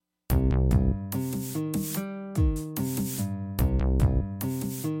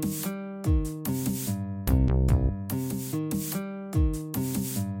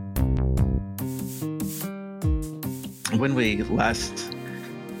when we last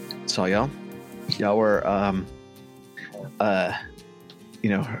saw y'all were,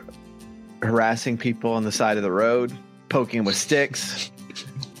 harassing people on the side of the road, poking with sticks.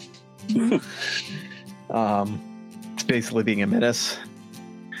 Basically being a menace.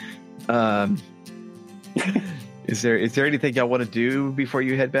 Is there anything y'all want to do before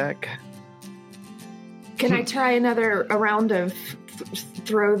you head back? Can I try a round of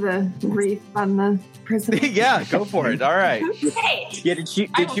throw the wreath on the prisoner? Yeah, go for it. All right. Hey! Yeah, did she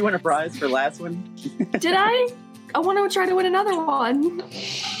win a prize for last one? Did I? I want to try to win another one.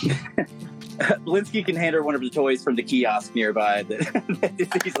 Blinsky can hand her one of the toys from the kiosk nearby.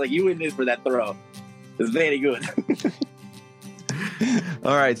 He's like, you win this for that throw. It's very good.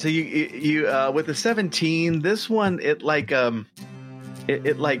 All right, so you with the 17, this one it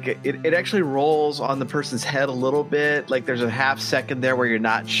actually rolls on the person's head a little bit. Like there's a half second there where you're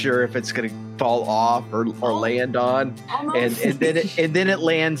not sure if it's going to fall off or land on, and then it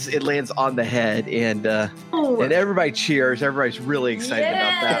lands on the head, and everybody cheers. Everybody's really excited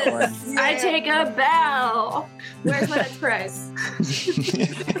about that one. I take a bow. Where's my next prize?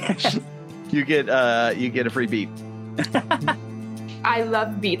 You get a free beat. I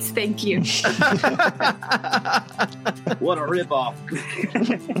love beats. Thank you. What a ripoff.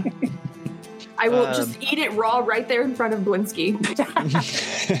 I will just eat it raw right there in front of Blinsky.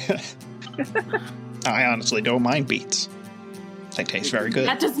 I honestly don't mind beets. They taste very good.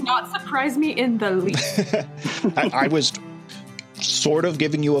 That does not surprise me in the least. I was sort of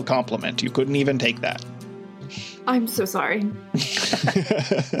giving you a compliment. You couldn't even take that. I'm so sorry.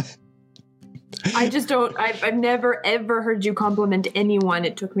 I just don't. I've never ever heard you compliment anyone.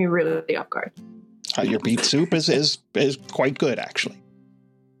 It took me really off guard. Your beet soup is quite good, actually.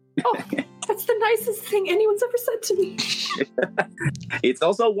 Oh, that's the nicest thing anyone's ever said to me. It's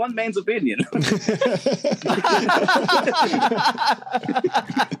also one man's opinion.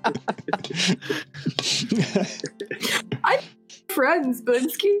 I'm friends,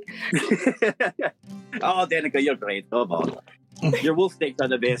 Blinsky. Oh, Danica, you're great. Come on. Your wolf steaks are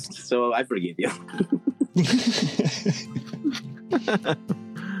the best, so I forgive you.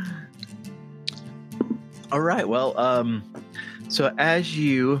 All right. Well, so as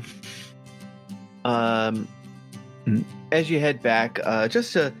you head back,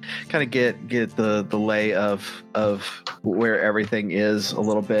 just to kind of get the lay of where everything is a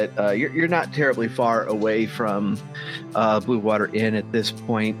little bit, you're not terribly far away from Blue Water Inn at this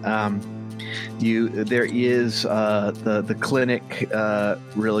point. There is the clinic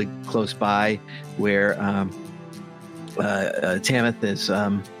really close by where Tamith is.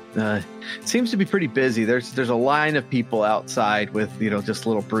 Seems to be pretty busy. There's a line of people outside with just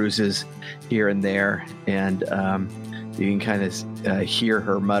little bruises here and there, and you can kind of hear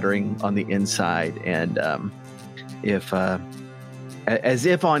her muttering on the inside, and as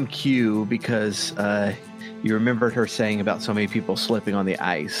if on cue, because you remembered her saying about so many people slipping on the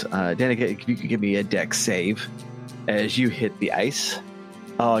ice. Danica, if you could give me a dex save as you hit the ice.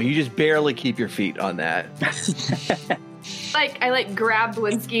 Oh, you just barely keep your feet on that. I grab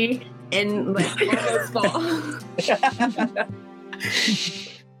Blinsky and almost fall.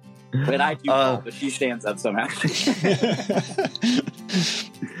 But I do fall, but she stands up somehow.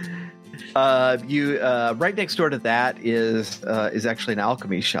 Right next door to that is actually an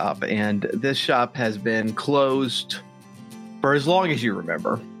alchemy shop, and this shop has been closed for as long as you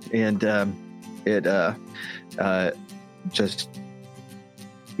remember, and it just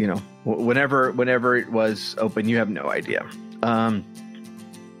whenever it was open, you have no idea.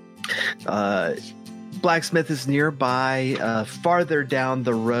 Blacksmith is nearby. Farther down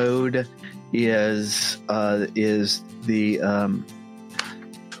the road is the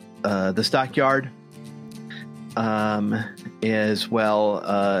stockyard, as well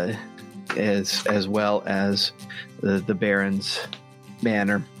as the Baron's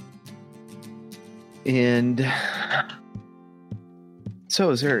manor. And so,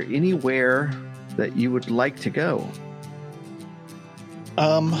 is there anywhere that you would like to go?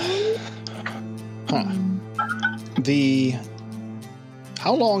 How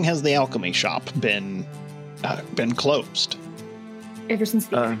long has the alchemy shop been closed? Ever since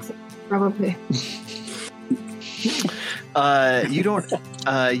the accident, probably. You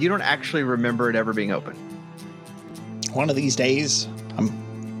don't actually remember it ever being open. One of these days,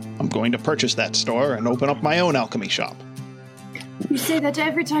 I'm going to purchase that store and open up my own alchemy shop. You say that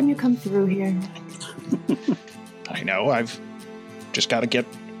every time you come through here. I know. I've just got to get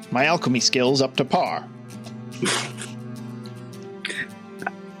my alchemy skills up to par.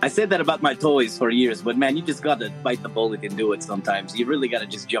 I said that about my toys for years, but man, you just gotta bite the bullet and do it sometimes. You really gotta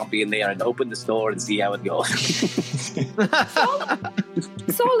just jump in there and open the store and see how it goes.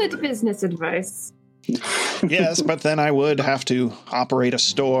 Solid business advice. Yes, but then I would have to operate a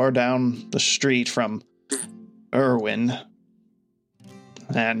store down the street from Irwin.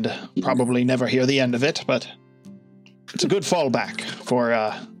 And probably never hear the end of it, but it's a good fallback for,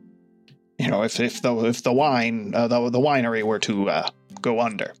 if the winery were to go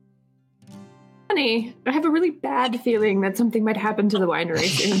under. Funny, I have a really bad feeling that something might happen to the winery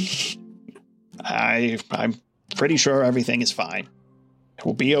soon. I'm pretty sure everything is fine. It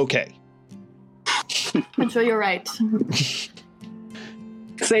will be okay. I'm sure you're right.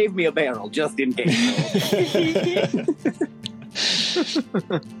 Save me a barrel, just in case.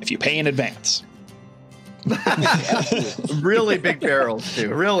 If you pay in advance. Really big barrels,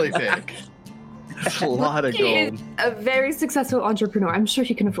 too. Really big. A lot of He is gold. a very successful entrepreneur. I'm sure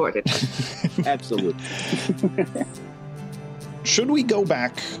he can afford it. Absolutely. Should we go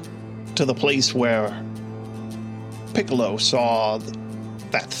back to the place where Piccolo saw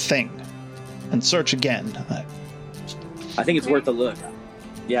that thing and search again? I think it's worth a look.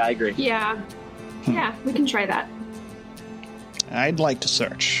 Yeah, I agree. Yeah. Yeah, we can try that. I'd like to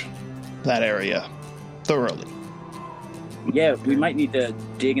search that area thoroughly. Yeah, we might need to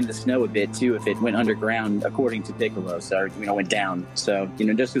dig in the snow a bit too if it went underground, according to Piccolo. So, went down. So,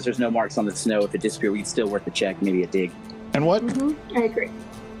 just because there's no marks on the snow, if it disappeared, it's still worth a check, maybe a dig. And what I agree.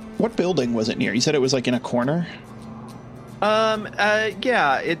 what building was it near? You said it was like in a corner?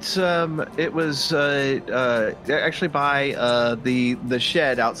 Yeah, it was actually by the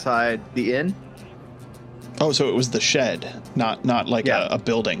shed outside the inn. Oh, so it was the shed, not like Yeah. a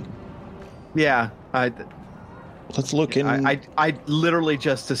building. Yeah, Let's look in. I literally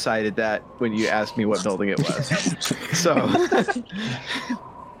just decided that when you asked me what building it was. So,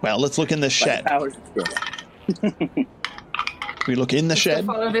 Well, let's look in the shed. Powers. We look in the shed.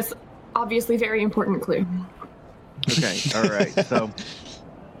 Follow this obviously very important clue. okay, all right. So,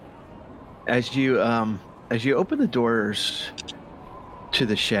 as you open the doors to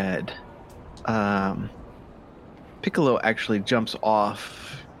the shed, Piccolo actually jumps off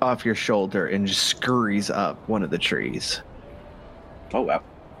your shoulder and just scurries up one of the trees Oh, wow.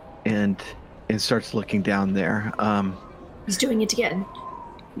 and starts looking down there. He's doing it again.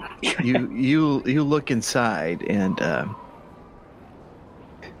 You look inside and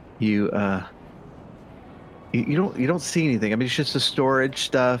you don't see anything. I mean, it's just the storage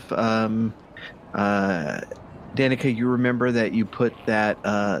stuff. Danica, you remember that you put that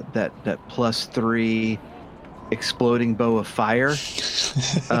 +3 exploding bow of fire in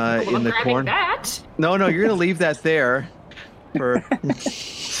the corner. That. No, you're gonna leave that there for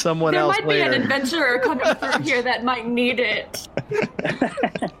someone There else might later. be an adventurer coming through here that might need it.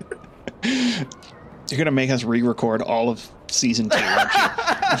 You're gonna make us re-record all of season 2, aren't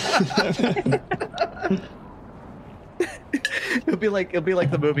you? It'll be like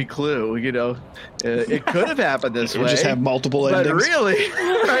the movie Clue. It could have happened this We'll way. just have multiple but endings. really,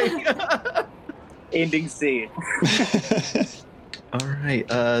 right. Ending scene. All right.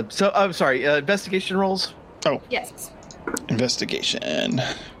 So I'm sorry. Investigation rolls. Yes. Investigation.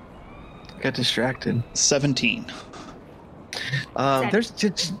 Got distracted. 17. There's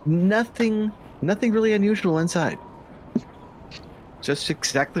just nothing really unusual inside. Just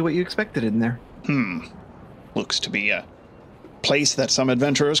exactly what you expected in there. Looks to be a place that some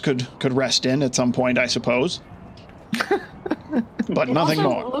adventurers could rest in at some point, I suppose. But nothing also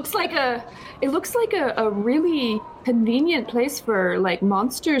more. It looks like a really convenient place for like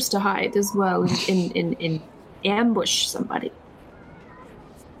monsters to hide as well in ambush somebody.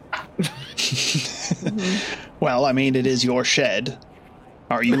 Well, I mean, it is your shed.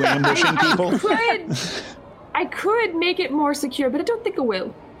 Are you ambushing people? I could make it more secure, but I don't think I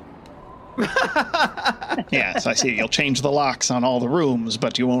will. Yes, I see. You'll change the locks on all the rooms,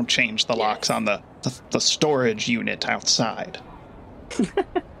 but you won't change the locks on the storage unit outside.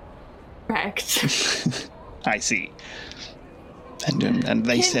 Correct. I see. And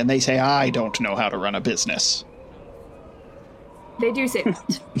they say I don't know how to run a business. They do say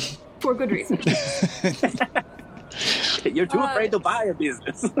that. For good reason. You're too afraid to buy a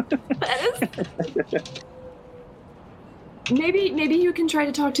business. Maybe you can try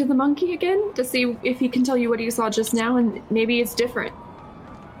to talk to the monkey again to see if he can tell you what he saw just now, and maybe it's different.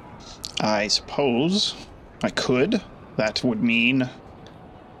 I suppose I could. That would mean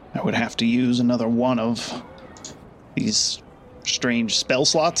I would have to use another one of these strange spell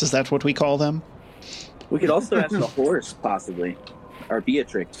slots. Is that what we call them? We could also ask the horse, possibly. or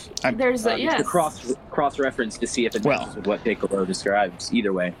Beatrix. There's a Just yes. a cross reference to see if it matches with what Piccolo describes.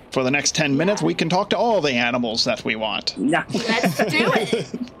 Either way. For the next 10 minutes, we can talk to all the animals that we want. No. Let's do it.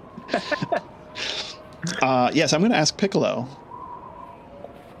 Yes, I'm going to ask Piccolo.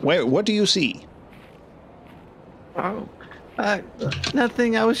 What do you see? Oh,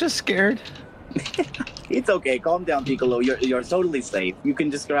 nothing. I was just scared. It's okay. Calm down, Piccolo. You're totally safe. You can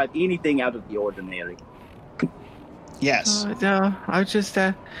describe anything out of the ordinary. Yes. No, I was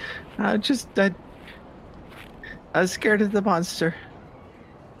scared of the monster.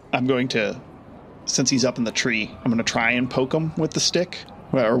 I'm going to, since he's up in the tree, I'm going to try and poke him with the stick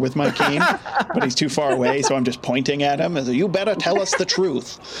or with my cane, but he's too far away, so I'm just pointing at him and say, you better tell us the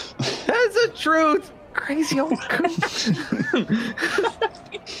truth. That's the truth. Crazy old coot.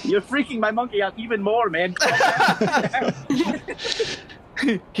 You're freaking my monkey out even more, man.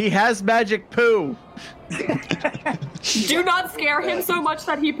 He has magic poo. Do not scare him so much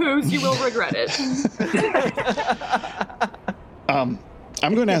that he poos. You will regret it. I'm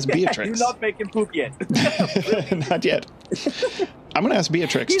going to ask Beatrix. Do not make him poop yet. Not yet. I'm going to ask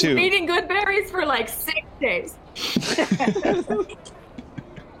Beatrix, He's too. been eating good berries for like 6 days.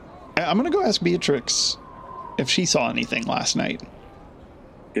 I'm going to go ask Beatrix if she saw anything last night.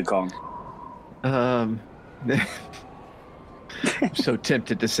 Good call. I'm so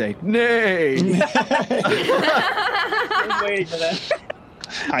tempted to say nay. I'm waiting for that.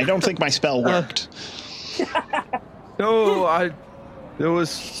 I don't think my spell worked. No, there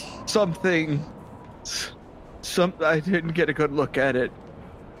was something. I didn't get a good look at it.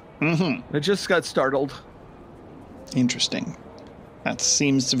 Mm-hmm. I just got startled. Interesting. That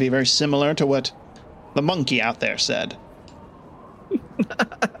seems to be very similar to what the monkey out there said.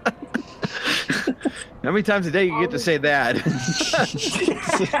 How many times a day you get to say that?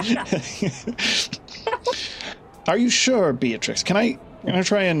 Are you sure, Beatrix? Can I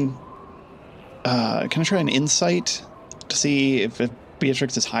try an insight to see if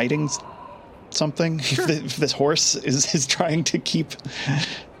Beatrix is hiding something? Sure. If this horse is trying to keep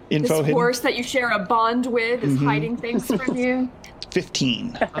info This hidden? horse that you share a bond with is hiding things from you.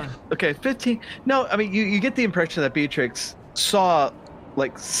 15. Okay, 15. No, I mean, you get the impression that Beatrix saw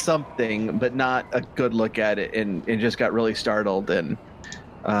like something, but not a good look at it, and just got really startled, and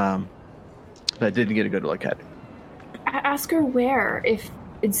but didn't get a good look at it. Ask her where,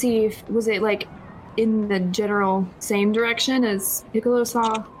 and see if was it like in the general same direction as Piccolo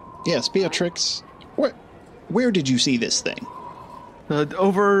saw. Yes, Beatrix. Where did you see this thing?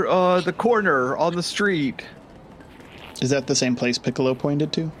 Over the corner on the street. Is that the same place Piccolo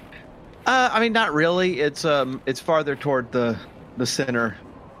pointed to? I mean, not really. It's farther toward the center,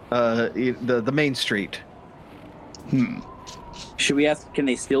 the main street. Should we ask? Can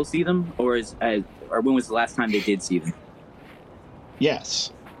they still see them, or when was the last time they did see them?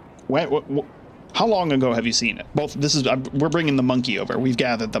 Yes. How long ago have you seen it? Both. We're bringing the monkey over. We've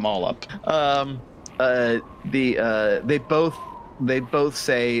gathered them all up. They both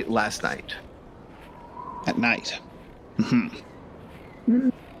say last night. At night.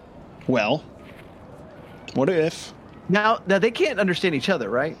 Well, what if? Now they can't understand each other,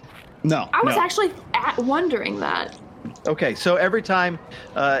 right? No. I was no. actually wondering that. Okay, so every time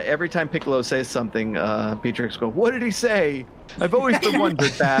Piccolo says something, Beatrix go, "What did he say? I've always been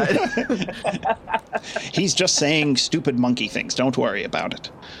wondered that." He's just saying stupid monkey things. Don't worry about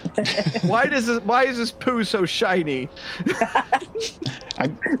it. Why is this poo so shiny?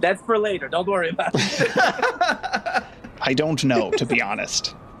 That's for later. Don't worry about it. I don't know, to be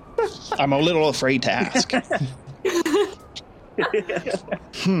honest. I'm a little afraid to ask.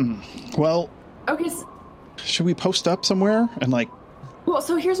 Well, Okay, should we post up somewhere and well,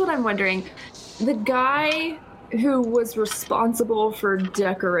 so here's what I'm wondering. The guy who was responsible for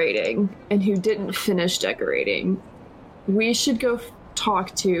decorating and who didn't finish decorating, we should go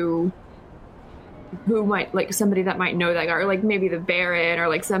talk to who might, like, somebody that might know that guy, or like maybe the Baron, or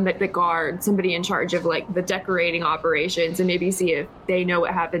like the guard, somebody in charge of like the decorating operations, and maybe see if they know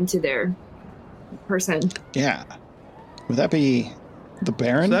what happened to their person. Yeah. Would that be the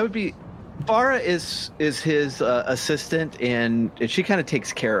Baron? So that would be. Farah is his assistant, and she kind of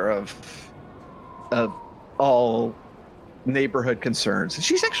takes care of all neighborhood concerns. And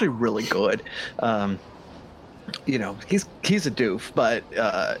she's actually really good. He's a doof, but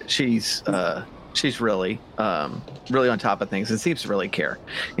she's really on top of things and seems to really care.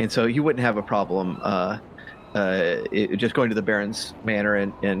 And so you wouldn't have a problem just going to the Baron's manor,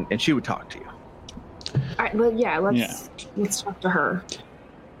 and she would talk to you. All right, let's talk to her.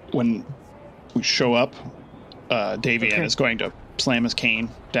 When we show up, Davian is going to slam his cane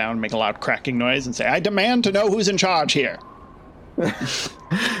down, make a loud cracking noise, and say, "I demand to know who's in charge here."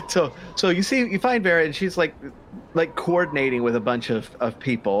 So you find Vera, and she's like coordinating with a bunch of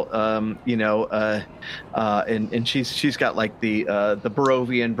people, and she's got like the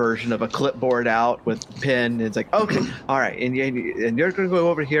Barovian version of a clipboard out with a pen. And it's like, okay, all right, and you're gonna go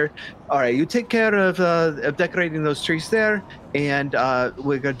over here. All right, you take care of decorating those trees there, and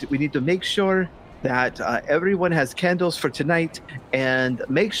we need to make sure that everyone has candles for tonight, and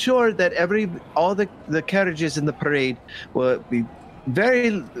make sure that all the carriages in the parade will be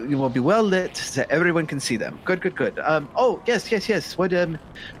well lit so everyone can see them. Good. Yes. What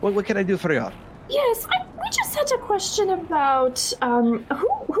can I do for y'all? Yes, we just had a question about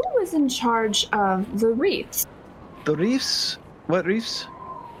who was in charge of the wreaths. The reefs? What reefs?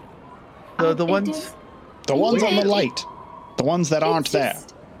 The ones on the light. The ones that aren't there.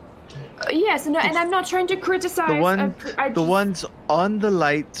 Yes, and I'm not trying to criticize. The ones on the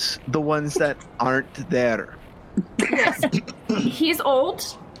lights, the ones that aren't there. Yes. He's old.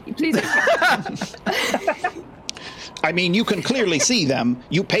 Please. I mean, you can clearly see them.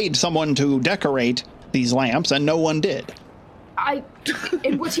 You paid someone to decorate these lamps, and no one did. And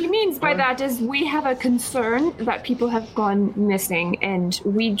what he means by that is we have a concern that people have gone missing, and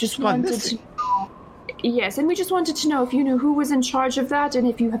we just wanted to know. Yes, and we just wanted to know if you knew who was in charge of that, and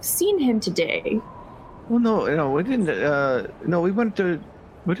if you have seen him today. Well, no, we didn't. No, we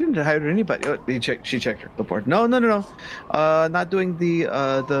didn't hire anybody. Oh, she checked her clipboard. No. Not doing the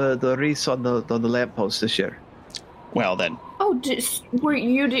wreaths on the lamppost this year. Well then. Oh, so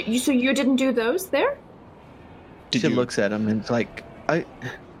you didn't do those there? She looks at him and it's like,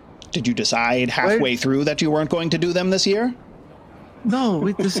 Did you decide halfway through that you weren't going to do them this year? No,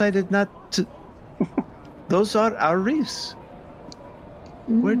 we decided not to. Those are our wreaths.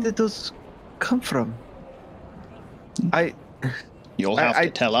 Where did those come from? You'll have to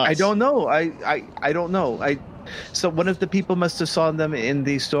tell us. I don't know. I don't know. So one of the people must have saw them in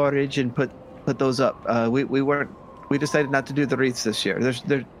the storage and put those up. We decided not to do the wreaths this year.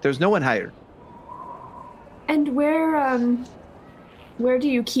 There's no one hired. And where do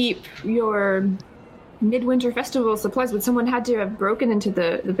you keep your midwinter festival supplies? Would someone had to have broken into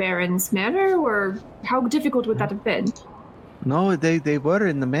the Baron's manor, or how difficult would that have been? No, they were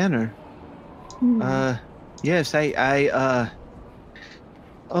in the manor. Yes, I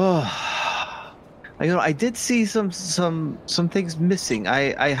did see some things missing.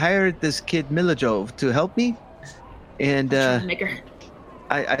 I hired this kid Milajov to help me, and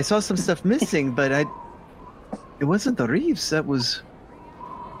I saw some stuff missing, but it wasn't the Reeves. That was,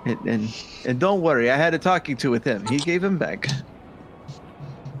 and don't worry, I had a talking to with him. He gave him back.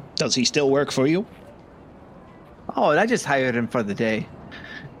 Does he still work for you? Oh, I just hired him for the day.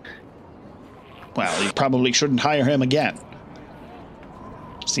 Well, you probably shouldn't hire him again.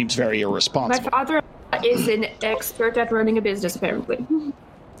 Seems very irresponsible. My father is an expert at running a business, apparently.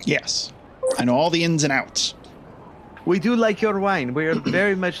 Yes. I know all the ins and outs. We do like your wine. We are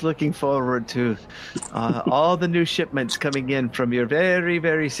very much looking forward to all the new shipments coming in from your very,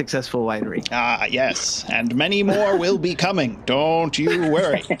 very successful winery. Ah, yes. And many more will be coming. Don't you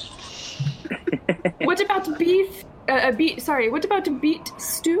worry. What about beef? What about a beet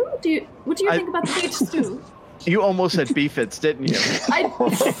stew? What do you think about the beet stew? You almost said beefits, didn't you?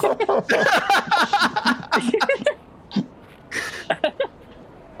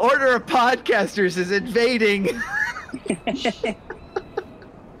 Order of Podcasters is invading.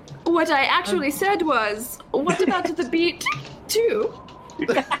 What I actually said was, what about the beet too?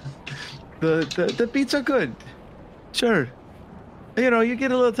 The beets are good. Sure. You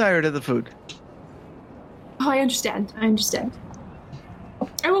get a little tired of the food. Oh, I understand.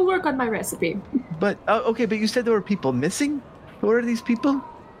 I will work on my recipe. But, okay, but you said there were people missing? Who are these people?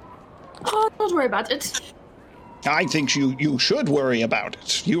 Oh, don't worry about it. I think you should worry about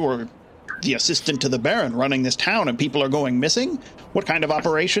it. You were the assistant to the Baron running this town and people are going missing? What kind of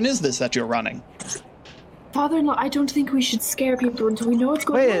operation is this that you're running? Father-in-law, I don't think we should scare people until we know what's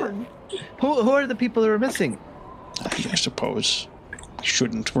going on. Who are the people who are missing? I suppose I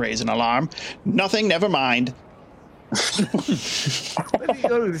shouldn't raise an alarm. Nothing, never mind. Something's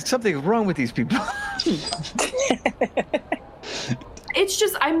wrong with these people. It's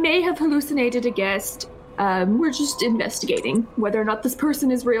just, I may have hallucinated a guest. We're just investigating whether or not this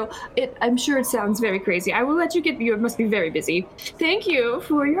person is real. I'm sure it sounds very crazy. I will let you you must be very busy. Thank you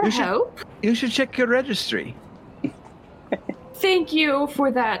for your help. You should check your registry. Thank you for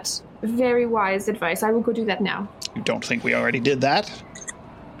that very wise advice. I will go do that now. You don't think we already did that?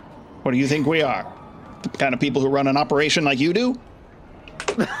 What do you think we are? The kind of people who run an operation like you do?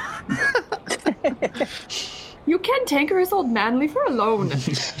 You cantankerous old Manlyfer alone.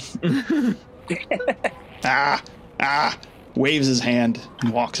 waves his hand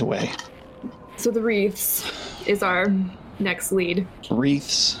and walks away. So the wreaths is our next lead.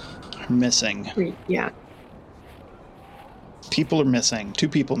 Wreaths are missing. Yeah. People are missing. 2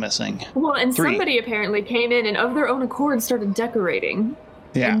 people missing. Well, and 3. somebody apparently came in and of their own accord started decorating.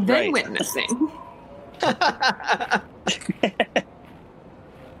 Yeah, and then right. went missing.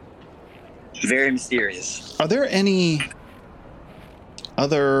 Very mysterious. Are there any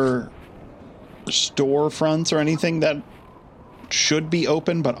other storefronts or anything that should be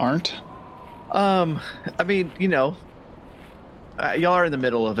open but aren't? I mean, y'all are in the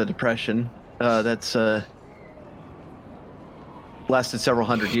middle of a depression that's lasted several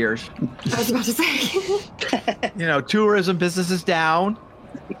hundred years. I was about to say. Tourism business is down.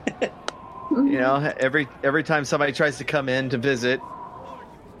 Every time somebody tries to come in to visit,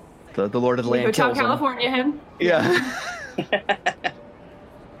 the Lord of the Land Hotel kills them. California him. Yeah.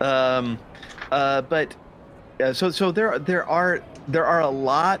 So there are a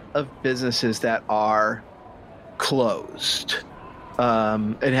lot of businesses that are closed,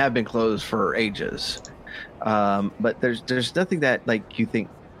 and have been closed for ages. But there's nothing that you think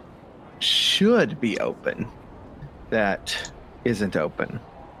should be open that isn't open.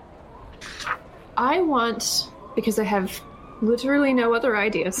 I want, because I have literally no other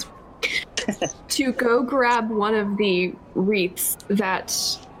ideas, to go grab one of the wreaths that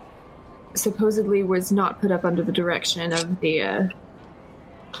supposedly was not put up under the direction of the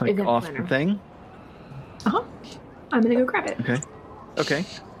event Off planner. the thing. I'm gonna go grab it. Okay.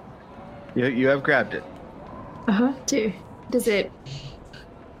 You have grabbed it.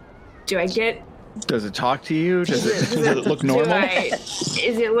 Do I get? Does it talk to you? Does Does it look normal? Does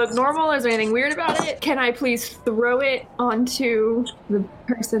it look normal? Is there anything weird about it? Can I please throw it onto the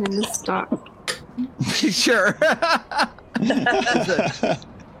person in the stock? Sure.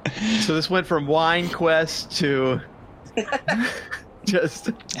 So this went from wine quest to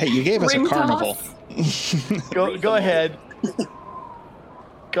just Hey, you gave us a Ring carnival. toss? go ahead.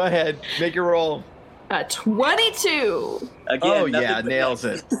 Go ahead. Make your roll. 22. Again, Yeah, nails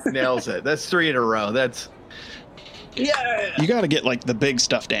it. Nails it. That's 3 in a row. That's Yeah. You got to get the big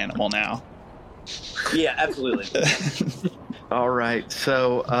stuffed animal now. Yeah, absolutely. all right.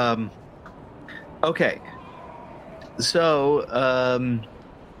 So okay. So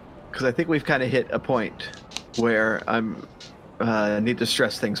because I think we've kind of hit a point where I need to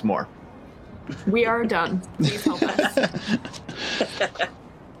stress things more. We are done. Please help us.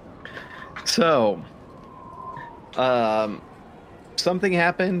 So, something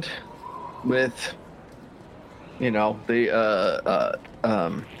happened with, the,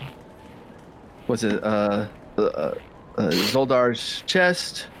 was it, Zoldar's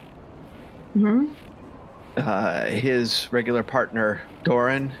chest? Mm-hmm. His regular partner,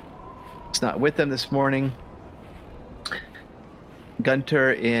 Doran, is not with them this morning.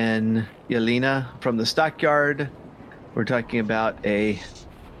 Gunter and Yelena from the stockyard. We're talking about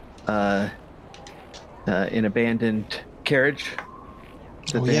an abandoned carriage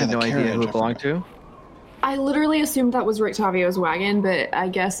that they had no idea who it belonged to. I literally assumed that was Rick Tavio's wagon, but I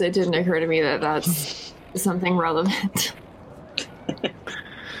guess it didn't occur to me that that's something relevant.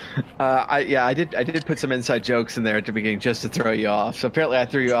 I did put some inside jokes in there at the beginning just to throw you off. So apparently I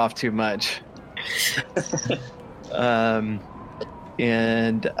threw you off too much.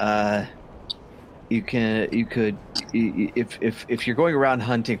 You could if you're going around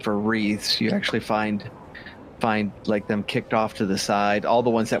hunting for wreaths, you actually find them kicked off to the side. All the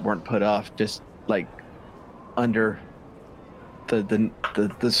ones that weren't put off, just under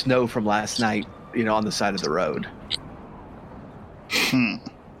the snow from last night, on the side of the road.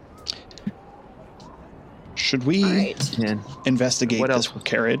 Should we Right. And investigate What this else?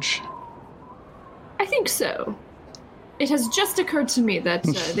 carriage? I think so. It has just occurred to me that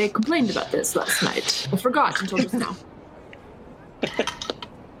they complained about this last night. I forgot until just now.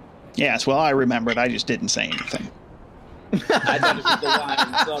 Yes, well, I remembered. I just didn't say anything. I thought it was the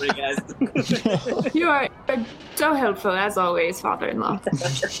wine. Sorry, guys. You are so helpful, as always, father-in-law.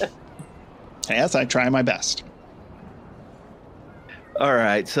 Yes, I try my best. all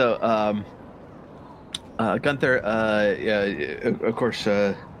right, so Gunther, of course,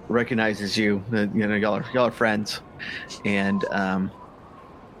 recognizes you. Y'all are friends, and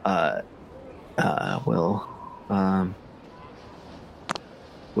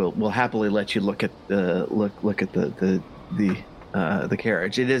we'll happily let you look at the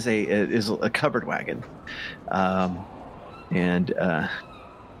carriage. It is a covered wagon, and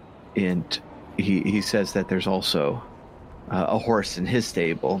he says that there's also a horse in his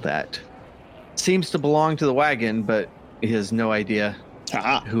stable that seems to belong to the wagon, but he has no idea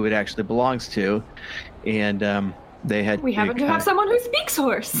who it actually belongs to. And They had. We happen to have someone who speaks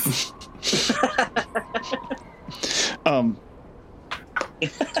horse.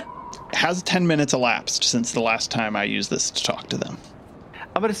 Has 10 minutes elapsed since the last time I used this to talk to them?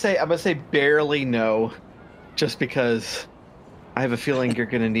 I'm gonna say barely no, just because I have a feeling you're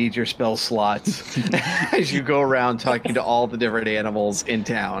gonna need your spell slots as you go around talking to all the different animals in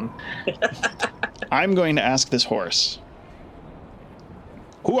town. I'm going to ask this horse.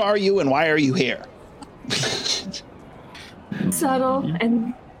 Who are you and why are you here? Subtle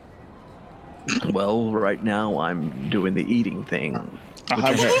and... Well, right now I'm doing the eating thing.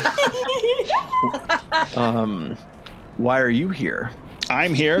 Why are you here?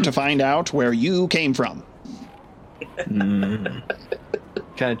 I'm here to find out where you came from. Kind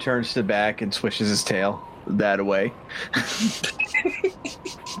of turns to the back and swishes his tail that away.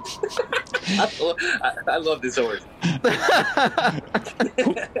 I love this horse.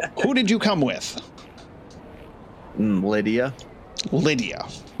 Who did you come with? Lydia. Lydia.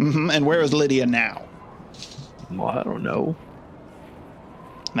 And where is Lydia now? Well, I don't know.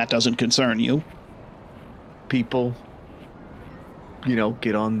 That doesn't concern you. People,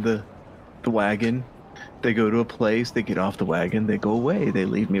 get on the wagon. They go to a place, they get off the wagon, they go away. They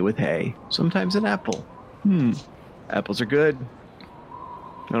leave me with hay. Sometimes an apple. Apples are good.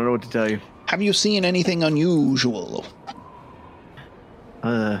 I don't know what to tell you. Have you seen anything unusual?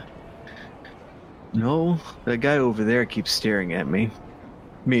 No. That guy over there keeps staring at me.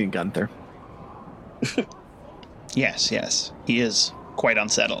 Meaning Gunther. Yes. He is quite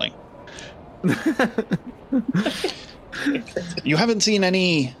unsettling. You haven't seen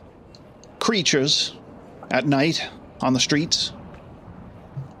any creatures at night on the streets?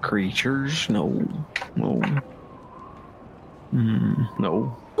 Creatures? No. No.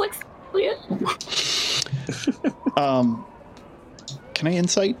 Can I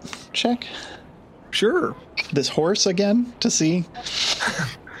insight check Sure. this horse again to see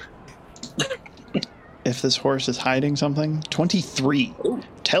if this horse is hiding something? 23. Ooh.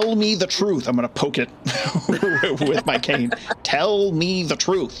 Tell me the truth. I'm going to poke it with my cane. Tell me the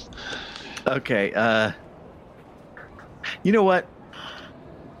truth. Okay, you know what?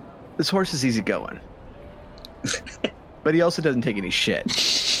 This horse is easygoing. But he also doesn't take any shit.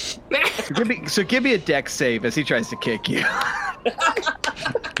 So give me a dex save as he tries to kick you.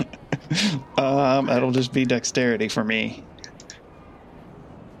 That'll just be dexterity for me.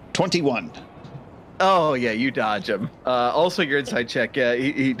 21. Oh, yeah, you dodge him. Also, your inside check, yeah,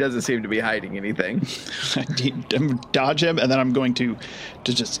 he doesn't seem to be hiding anything. Dodge him, and then I'm going to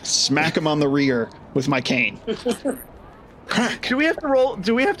just smack him on the rear with my cane. Crack. Do we have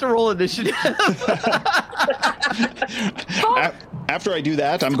to roll initiative? After I do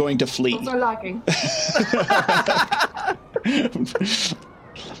that, I'm going to flee. Those are lacking.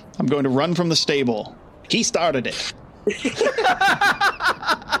 I'm going to run from the stable. He started it.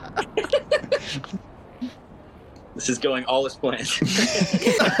 This is going all as planned.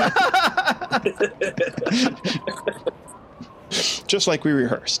 Just like we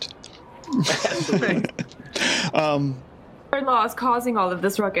rehearsed. Law is causing all of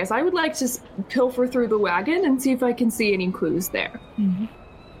this ruckus. I would like to pilfer through the wagon and see if I can see any clues there.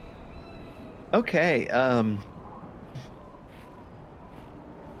 Okay.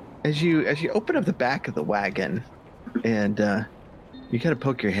 As you open up the back of the wagon, and you kind of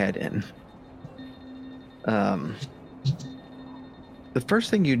poke your head in. The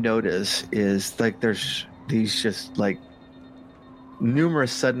first thing you notice is there's these just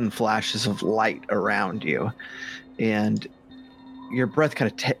numerous sudden flashes of light around you, and your breath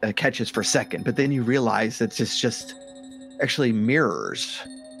kind of catches for a second, but then you realize that it's just actually mirrors,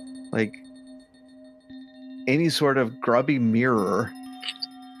 like any sort of grubby mirror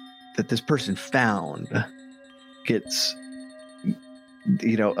that this person found gets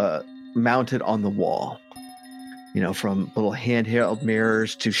mounted on the wall, from little handheld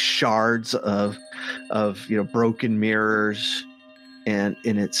mirrors to shards of broken mirrors, and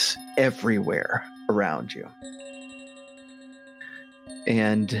it's everywhere around you.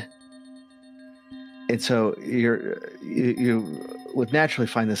 And so you would naturally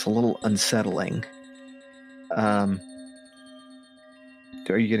find this a little unsettling. Are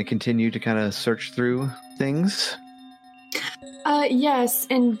you going to continue to kind of search through things? Yes,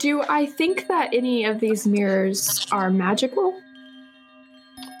 and do I think that any of these mirrors are magical?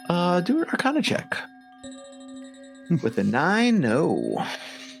 Do an Arcana check. With a 9, no.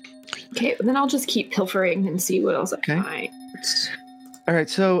 Okay, then I'll just keep pilfering and see what else I find. All right,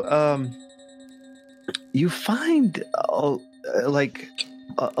 so you find a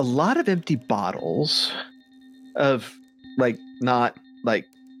lot of empty bottles of not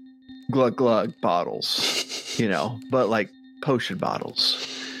glug glug bottles. but like potion bottles,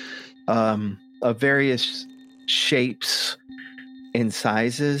 of various shapes and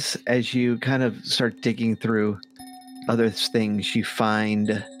sizes. As you kind of start digging through other things, you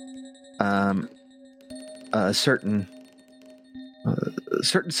find certain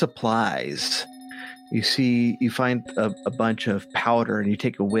supplies. You find a bunch of powder, and you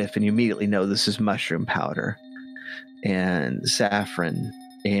take a whiff, and you immediately know this is mushroom powder and saffron,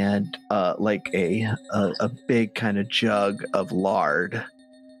 and like a big kind of jug of lard.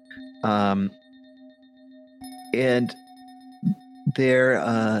 And there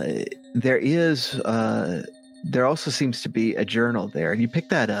also seems to be a journal there, and you pick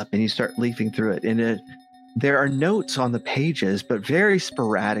that up and you start leafing through it, and there are notes on the pages, but very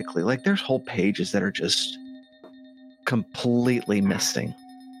sporadically. Like there's whole pages that are just completely missing.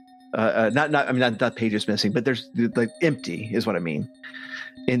 Not pages missing, but there's like empty is what I mean.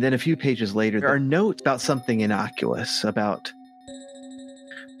 And then a few pages later, there are notes about something innocuous, about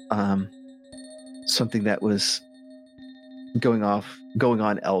something that was going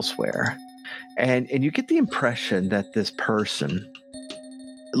on elsewhere. And you get the impression that this person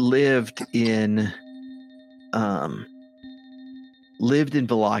lived in Vallaki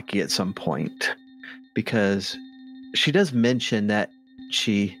at some point, because she does mention that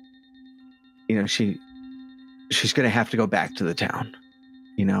she's going to have to go back to the town,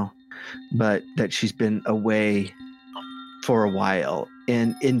 but that she's been away for a while,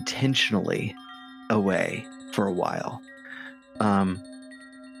 and intentionally away for a while.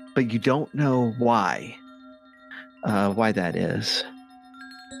 But you don't know why that is.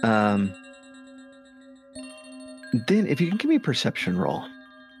 Then if you can give me a perception roll.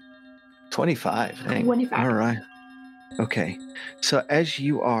 25. Dang. 25. All right. Okay. So as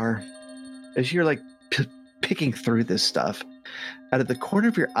you're like picking through this stuff, out of the corner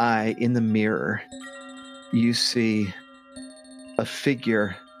of your eye in the mirror, you see a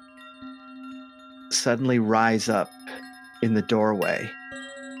figure suddenly rise up in the doorway,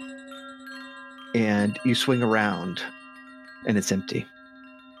 and you swing around and it's empty.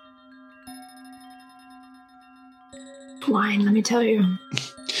 Blind, let me tell you.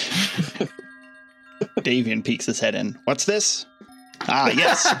 Davian peeks his head in. What's this? Ah,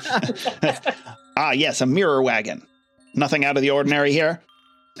 yes. Yes, a mirror wagon. Nothing out of the ordinary here?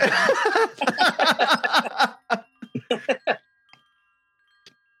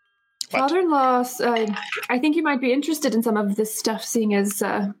 Father-in-law, I think you might be interested in some of this stuff, seeing as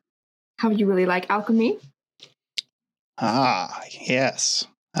how you really like alchemy. Ah, yes.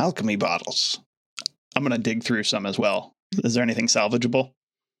 Alchemy bottles. I'm going to dig through some as well. Is there anything salvageable?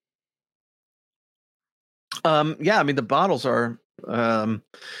 Yeah, I mean, the bottles are,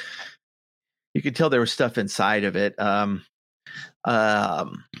 you could tell there was stuff inside of it.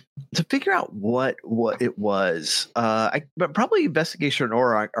 To figure out what it was, but probably investigation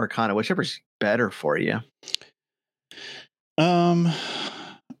or arcana, whichever's better for you.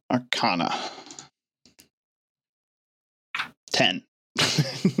 Arcana. 10.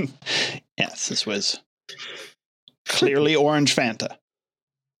 Yes, this was clearly orange Fanta.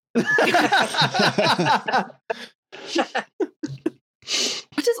 What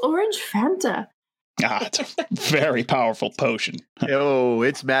is orange Fanta? Ah, it's a very powerful potion. Oh,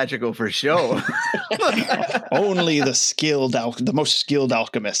 it's magical for sure. Only the most skilled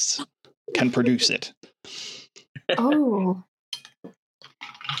alchemists can produce it. Oh.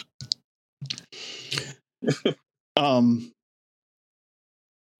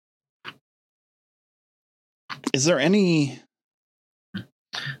 Is there any?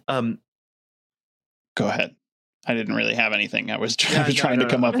 Go ahead. I didn't really have anything. I was trying to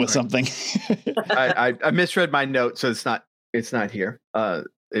come up with something. I misread my note, so it's not here.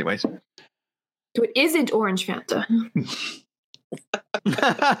 Anyways. So it isn't orange Fanta.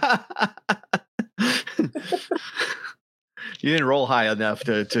 You didn't roll high enough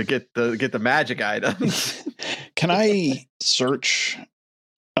to get the magic items. Can I search?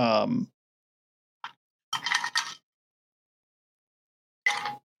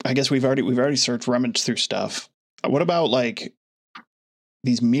 I guess we've already searched, rummaged through stuff. What about like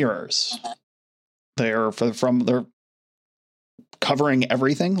these mirrors? They're covering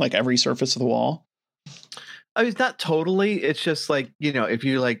everything, like every surface of the wall. I mean, it's not totally. It's just like, if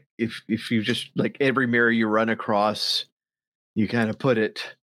you just like every mirror you run across, you kind of put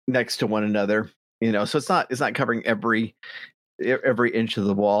it next to one another. So it's not covering every inch of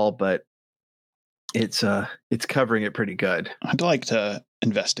the wall, but it's covering it pretty good. I'd like to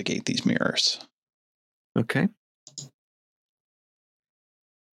investigate these mirrors. Okay.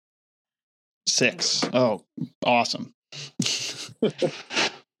 6. Oh, awesome.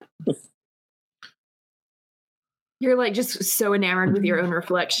 You're like just so enamored with your own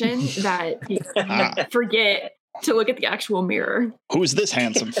reflection that you forget to look at the actual mirror. Who's this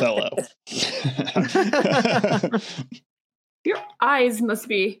handsome fellow? Your eyes must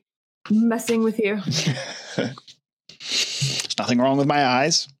be messing with you. There's nothing wrong with my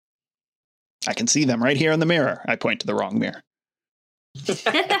eyes. I can see them right here in the mirror. I point to the wrong mirror.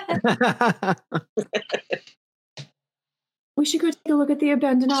 We should go take a look at the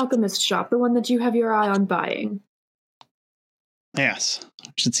abandoned alchemist shop, the one that you have your eye on buying. Yes. I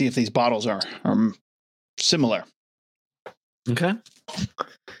should see if these bottles are similar. Okay.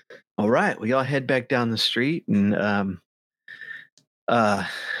 All right. We all head back down the street, and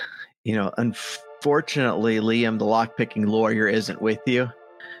unfortunately, Liam, the lockpicking lawyer, isn't with you,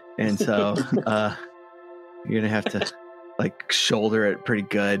 and so you're gonna have to shoulder it pretty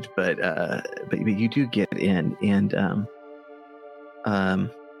good. But you do get in, and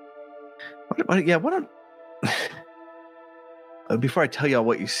before I tell y'all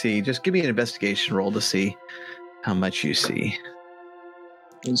what you see, just give me an investigation roll to see how much you see.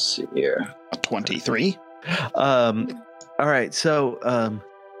 Let's see here. 23. All right. So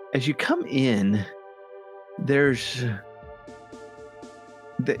as you come in, there's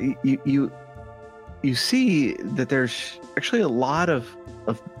you see that there's actually a lot of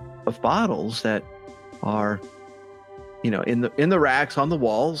bottles that are, in the racks on the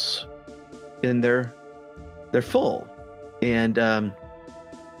walls, and they're full. And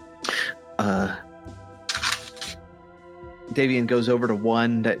Davian goes over to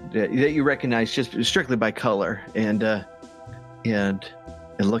one that you recognize just strictly by color, and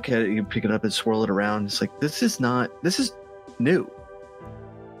look at it. You pick it up and swirl it around. It's like, this is new.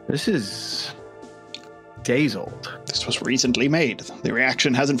 This is days old. This was recently made. The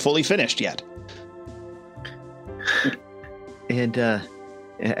reaction hasn't fully finished yet. And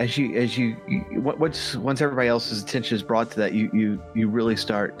once everybody else's attention is brought to that, you really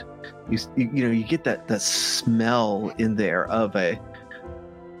start, you get that smell in there of an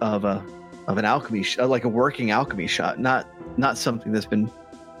alchemy, like a working alchemy shop, not something that's been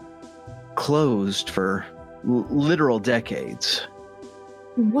closed for literal decades.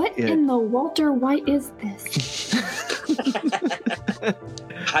 What in the Walter White is this?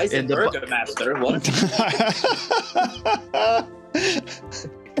 Heisenberg Master, what?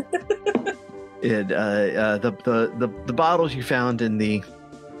 And the bottles you found in the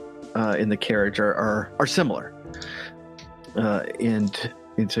carriage are similar, and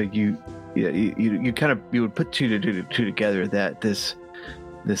so you would put two together that this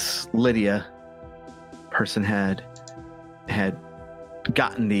Lydia person had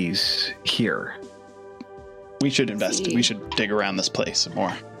gotten these here. We should we should dig around this place some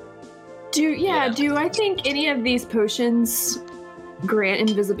more. Do I think any of these potions grant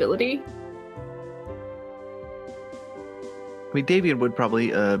invisibility? I mean, Davian would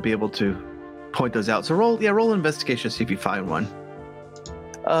probably be able to point those out. So roll an investigation to see if you find one.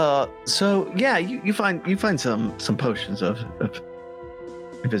 You find some potions of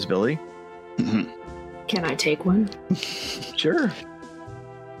invisibility. Mm-hmm. Can I take one? Sure.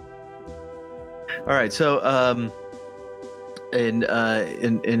 All right. So,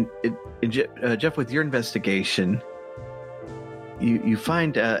 Jeff, with your investigation, you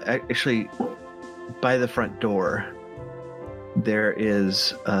find actually by the front door there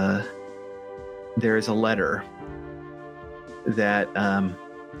is a letter that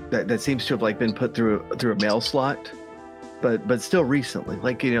seems to have been put through a mail slot, but still recently.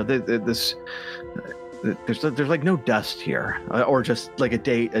 There's no dust here, or just a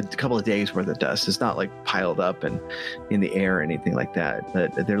couple of days worth of dust. It's not piled up and in the air or anything like that.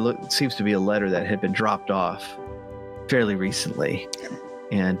 But there seems to be a letter that had been dropped off fairly recently,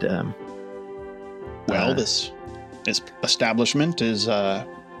 and this establishment has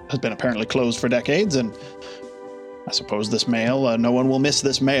been apparently closed for decades, and I suppose this mail, no one will miss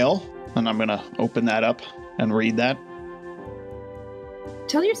this mail. And I'm gonna open that up and read that.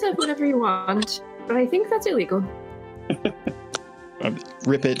 Tell yourself whatever you want, but I think that's illegal.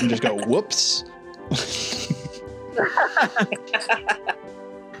 Rip it and just go, whoops.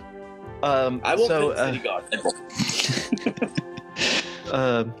 I will city guard.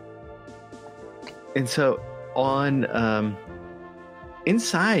 And so on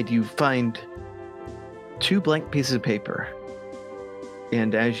inside you find 2 blank pieces of paper,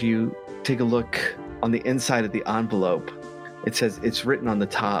 and as you take a look on the inside of the envelope, it says, it's written on the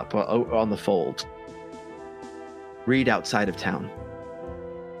top, on the fold, read outside of town.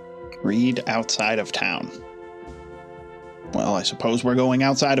 Read outside of town. Well, I suppose we're going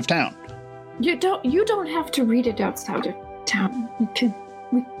outside of town. You don't have to read it outside of town.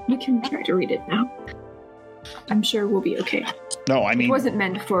 You can try to read it now. I'm sure we'll be okay. No, I It mean, wasn't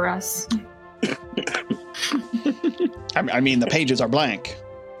meant for us. I mean, the pages are blank,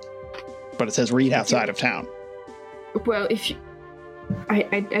 but it says read outside of town. Well, if you... I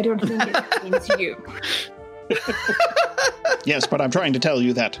don't think it means you. Yes, but I'm trying to tell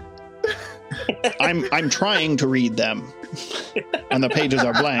you that I'm trying to read them, and the pages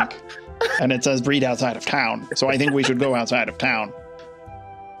are blank, and it says read outside of town. So I think we should go outside of town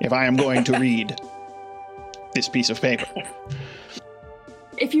if I am going to read this piece of paper.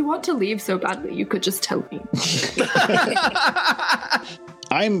 If you want to leave so badly, you could just tell me.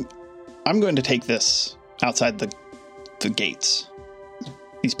 I'm going to take this outside the gates.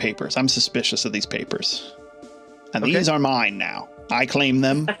 These papers. I'm suspicious of these papers. And Okay. these are mine now. I claim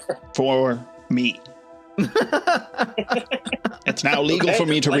them for me. It's now legal for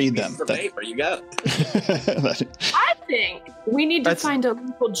me to read them. Paper, you go. I think we need to find a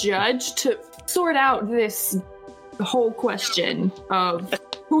local judge to sort out this whole question of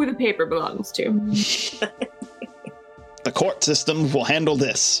who the paper belongs to. The court system will handle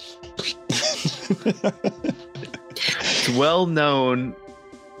this. It's well-known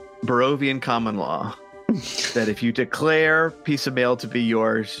Barovian common law that if you declare a piece of mail to be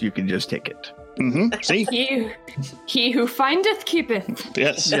yours, you can just take it. Mm-hmm. See? He who findeth keepeth.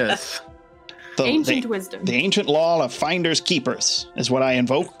 Yes. Yes. Ancient wisdom. The ancient law of finders keepers is what I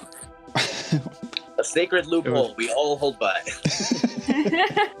invoke. A sacred loophole we all hold by.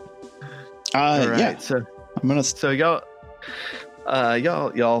 All right. Yeah. So I'm gonna.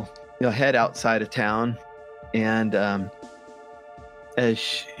 y'all head outside of town, and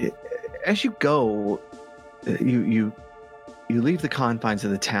as you go, you leave the confines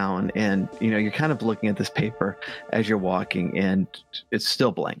of the town, and you're kind of looking at this paper as you're walking, and it's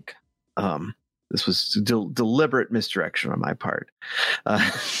still blank. This was deliberate misdirection on my part.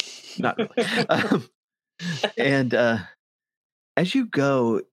 Not really. And as you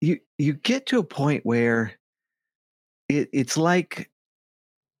go, you get to a point where it's like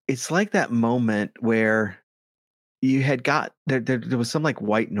that moment where you had got there was some like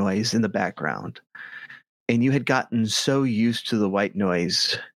white noise in the background, and you had gotten so used to the white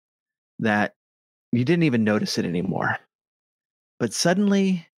noise that you didn't even notice it anymore. But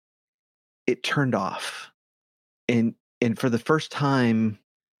suddenly it turned off, and for the first time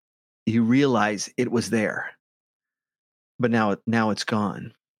you realize it was there, but now it's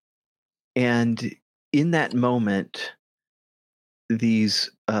gone. And in that moment, these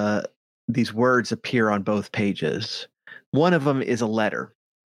words appear on both pages. One of them is a letter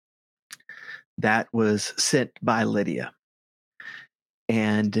that was sent by Lydia,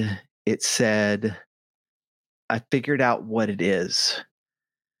 and it said, "I figured out what it is,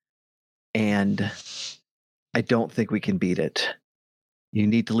 and I don't think we can beat it. You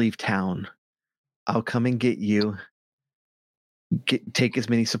need to leave town. I'll come and get you. Take as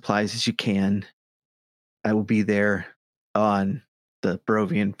many supplies as you can. I will be there on the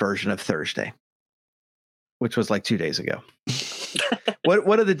Barovian version of Thursday," which was like 2 days ago.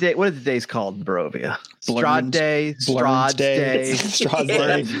 What are the days called in Barovia? Strahd Day, Strahd's Day, Strahd's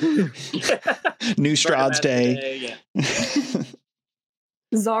Day, New Strahd's Day. Yeah.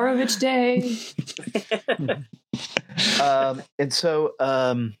 Zarovich Day.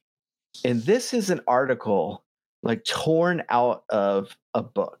 And this is an article like torn out of a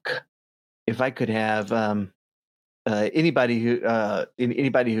book. If I could have anybody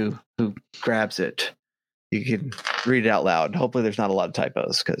who grabs it, you can read it out loud. Hopefully there's not a lot of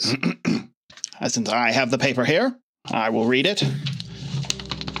typos, because Since I have the paper here, I will read it.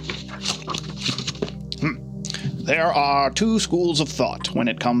 There are two schools of thought when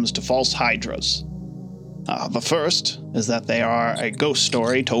it comes to false hydras. The first is that they are a ghost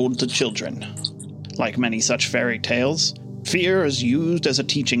story told to children. Like many such fairy tales, fear is used as a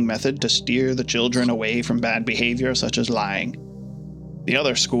teaching method to steer the children away from bad behavior such as lying. The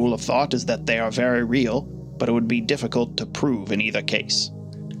other school of thought is that they are very real, but it would be difficult to prove in either case.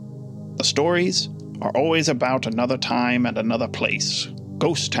 The stories are always about another time and another place,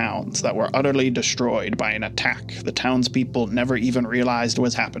 ghost towns that were utterly destroyed by an attack the townspeople never even realized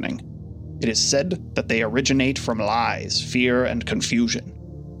was happening. It is said that they originate from lies, fear, and confusion.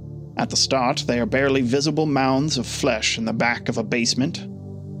 At the start, they are barely visible mounds of flesh in the back of a basement.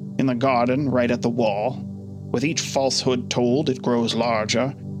 In the garden, right at the wall. With each falsehood told, it grows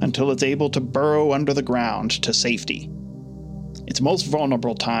larger, until it's able to burrow under the ground to safety. Its most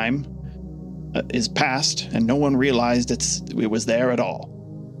vulnerable time is past, and no one realized it was there at all.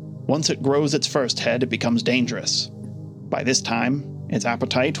 Once it grows its first head, it becomes dangerous. By this time, its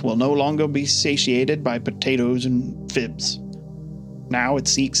appetite will no longer be satiated by potatoes and fibs. Now it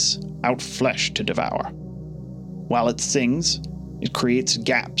seeks out flesh to devour. While it sings, it creates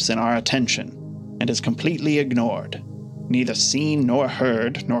gaps in our attention and is completely ignored, neither seen nor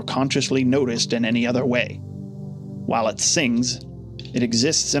heard nor consciously noticed in any other way. While it sings, it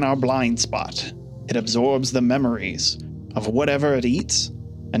exists in our blind spot. It absorbs the memories of whatever it eats,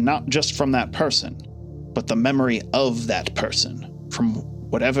 and not just from that person, but the memory of that person from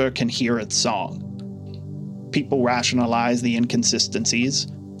whatever can hear its song. People rationalize the inconsistencies.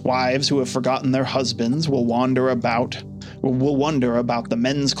 Wives who have forgotten their husbands will wonder about the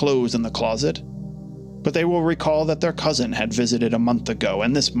men's clothes in the closet, but they will recall that their cousin had visited a month ago,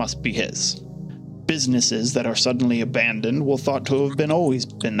 and this must be his. Businesses that are suddenly abandoned will thought to have always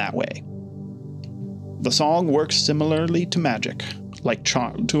been that way. The song works similarly to magic, like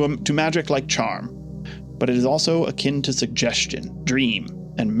charm, to magic like charm, but it is also akin to suggestion, dream,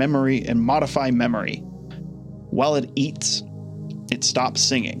 and memory, and modify memory. While it eats, it stops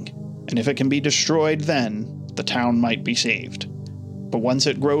singing, and if it can be destroyed, then the town might be saved. But once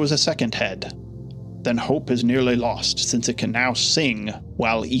it grows a second head, then hope is nearly lost, since it can now sing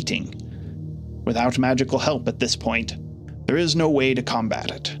while eating. Without magical help at this point, there is no way to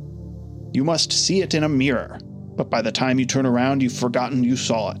combat it. You must see it in a mirror, but by the time you turn around, you've forgotten you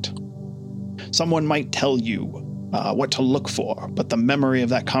saw it. Someone might tell you what to look for, but the memory of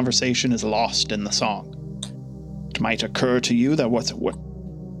that conversation is lost in the song. It might occur to you that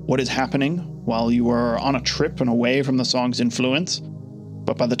what is happening while you are on a trip and away from the song's influence,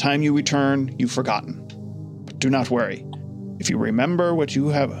 but by the time you return, you've forgotten. But do not worry. If you remember what you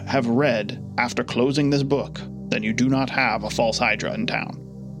have read after closing this book, then you do not have a false Hydra in town.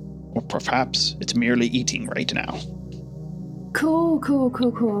 Or perhaps it's merely eating right now. Cool.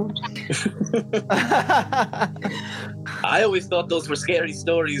 I always thought those were scary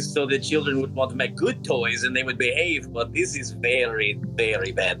stories so that children would want to make good toys and they would behave, but this is very,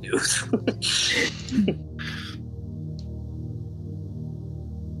 very bad news.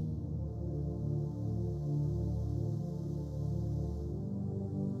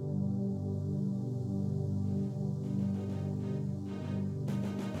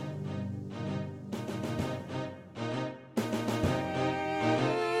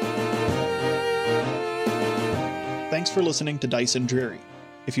 Thanks for listening to Dice and Dreary.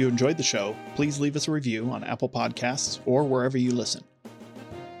 If you enjoyed the show, please leave us a review on Apple Podcasts or wherever you listen.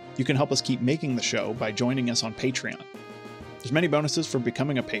 You can help us keep making the show by joining us on Patreon. There's many bonuses for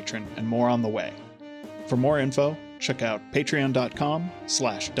becoming a patron and more on the way. For more info, check out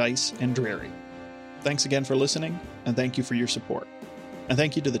patreon.com/diceanddreary. Thanks again for listening, and thank you for your support. And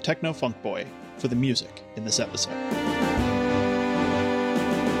thank you to the Techno Funk Boy for the music in this episode.